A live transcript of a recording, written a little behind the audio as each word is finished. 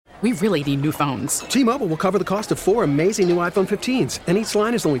We really need new phones. T-Mobile will cover the cost of 4 amazing new iPhone 15s, and each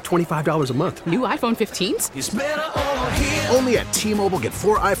line is only $25 a month. New iPhone 15s? It's better over here. Only at T-Mobile, get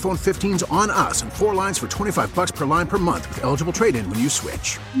 4 iPhone 15s on us and 4 lines for $25 per line per month with eligible trade-in when you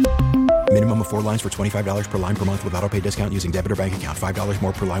switch. Minimum of 4 lines for $25 per line per month with autopay discount using debit or bank account. $5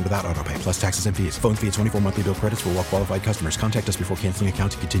 more per line without autopay, plus taxes and fees. Phone fee at 24 monthly bill credits for well-qualified customers. Contact us before canceling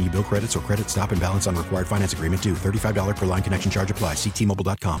account to continue bill credits or credit stop and balance on required finance agreement due. $35 per line connection charge applies. See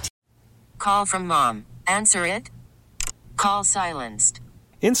T-Mobile.com. Call from mom. Answer it. Call silenced.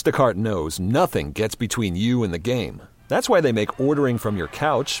 Instacart knows nothing gets between you and the game. That's why they make ordering from your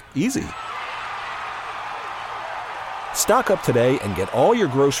couch easy. Stock up today and get all your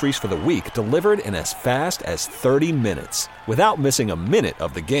groceries for the week delivered in as fast as 30 minutes without missing a minute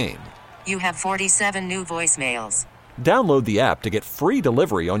of the game. You have 47 new voicemails. Download the app to get free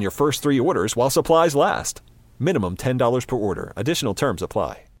delivery on your first 3 orders while supplies last. Minimum $10 per order. Additional terms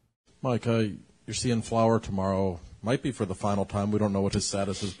apply. Mike, you're seeing Fleury tomorrow. Might be for the final time. We don't know what his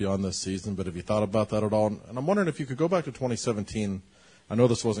status is beyond this season, but have you thought about that at all? And I'm wondering if you could go back to 2017. I know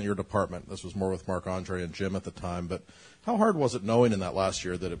this wasn't your department. This was more with Marc-Andre and Jim at the time. But how hard was it knowing in that last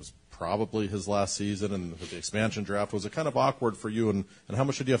year that it was probably his last season and with the expansion draft? Was it kind of awkward for you? And how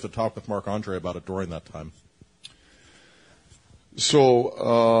much did you have to talk with Marc-Andre about it during that time?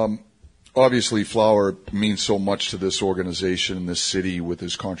 So, obviously, Fleury means so much to this organization and this city with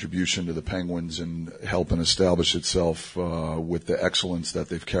his contribution to the Penguins and helping establish itself with the excellence that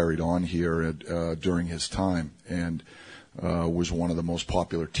they've carried on here during his time. And was one of the most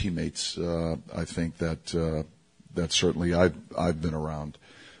popular teammates, I think, that certainly I've been around.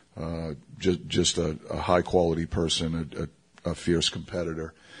 Just a high-quality person, a fierce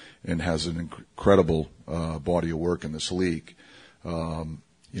competitor, and has an incredible body of work in this league.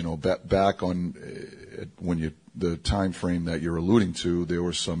 Back on the time frame that you're alluding to, there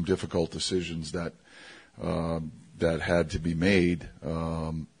were some difficult decisions that had to be made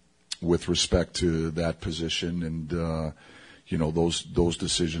with respect to that position, and those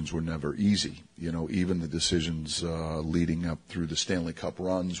decisions were never easy. Even the decisions leading up through the Stanley Cup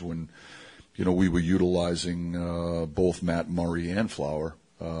runs when we were utilizing both Matt Murray and Fleury,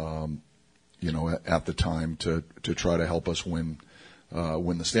 at the time to try to help us win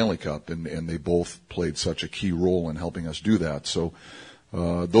the Stanley Cup, and they both played such a key role in helping us do that. So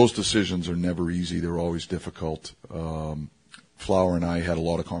those decisions are never easy; they're always difficult. Fleury and I had a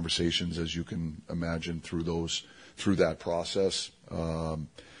lot of conversations, as you can imagine, through that process. Some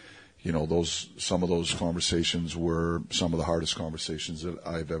of those conversations were some of the hardest conversations that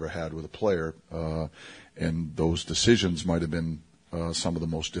I've ever had with a player, and those decisions might have been some of the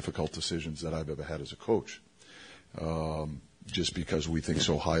most difficult decisions that I've ever had as a coach. Just because we think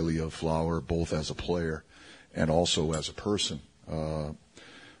so highly of Fleury, both as a player and also as a person.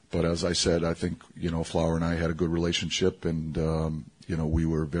 But as I said, I think, Fleury and I had a good relationship, and, we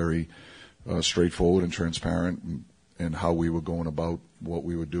were very straightforward and transparent in how we were going about what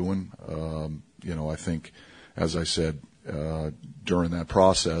we were doing. I think, as I said, during that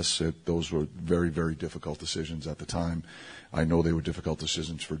process, those were very, very difficult decisions at the time. I know they were difficult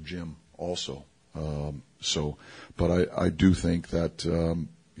decisions for Jim also. But I do think that,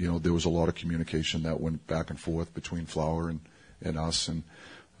 there was a lot of communication that went back and forth between Fleury and us, and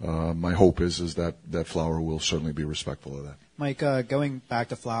my hope is that Fleury will certainly be respectful of that. Mike, going back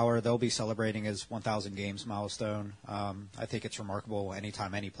to Fleury, they'll be celebrating his 1,000 games milestone. I think it's remarkable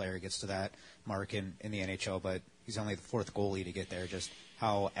anytime any player gets to that mark in the NHL, but he's only the 4th goalie to get there. Just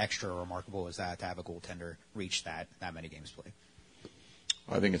how extra remarkable is that to have a goaltender reach that many games played?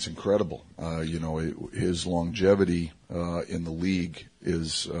 I think it's incredible. His longevity in the league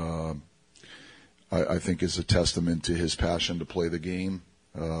is, I think, is a testament to his passion to play the game,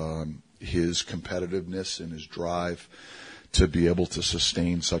 his competitiveness and his drive to be able to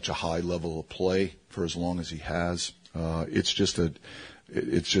sustain such a high level of play for as long as he has. It's just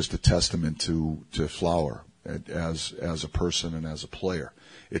a testament to Fleury as a person and as a player.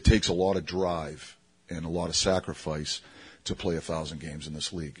 It takes a lot of drive and a lot of sacrifice to play 1,000 games in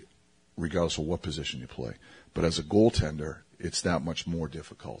this league, regardless of what position you play. But as a goaltender, it's that much more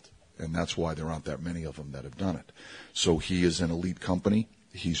difficult, and that's why there aren't that many of them that have done it. So he is an elite company.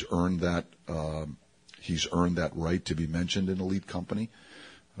 He's earned that. He's earned that right to be mentioned in elite company.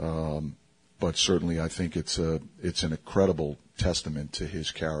 But certainly, I think it's an incredible testament to his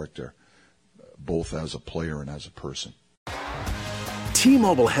character, both as a player and as a person.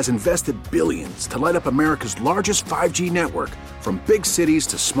 T-Mobile has invested billions to light up America's largest 5G network, from big cities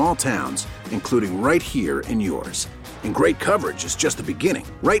to small towns, including right here in yours. And great coverage is just the beginning.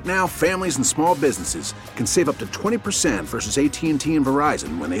 Right now, families and small businesses can save up to 20% versus AT&T and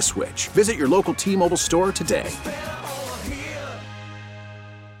Verizon when they switch. Visit your local T-Mobile store today.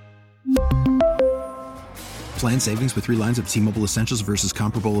 Plan savings with 3 lines of T-Mobile Essentials versus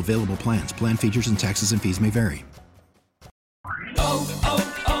comparable available plans. Plan features and taxes and fees may vary.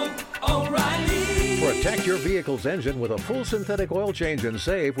 Protect your vehicle's engine with a full synthetic oil change and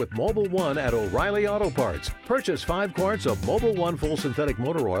save with Mobil 1 at O'Reilly Auto Parts. Purchase 5 quarts of Mobil 1 full synthetic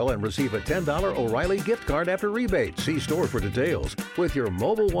motor oil and receive a $10 O'Reilly gift card after rebate. See store for details. With your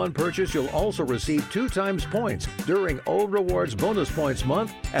Mobil 1 purchase, you'll also receive 2 times points during O Rewards Bonus Points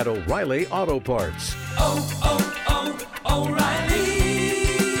Month at O'Reilly Auto Parts. O'Reilly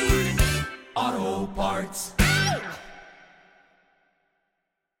Auto Parts.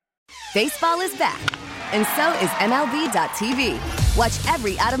 Baseball is back, and so is MLB.tv. Watch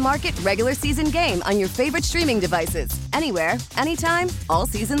every out-of-market regular season game on your favorite streaming devices, anywhere, anytime, all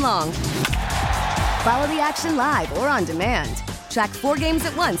season long. Follow the action live or on demand. Track 4 games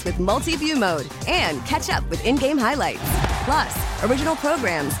at once with multi-view mode and catch up with in-game highlights. Plus, original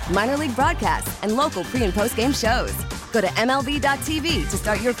programs, minor league broadcasts, and local pre- and post-game shows. Go to MLB.tv to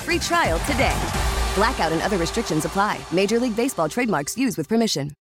start your free trial today. Blackout and other restrictions apply. Major League Baseball trademarks used with permission.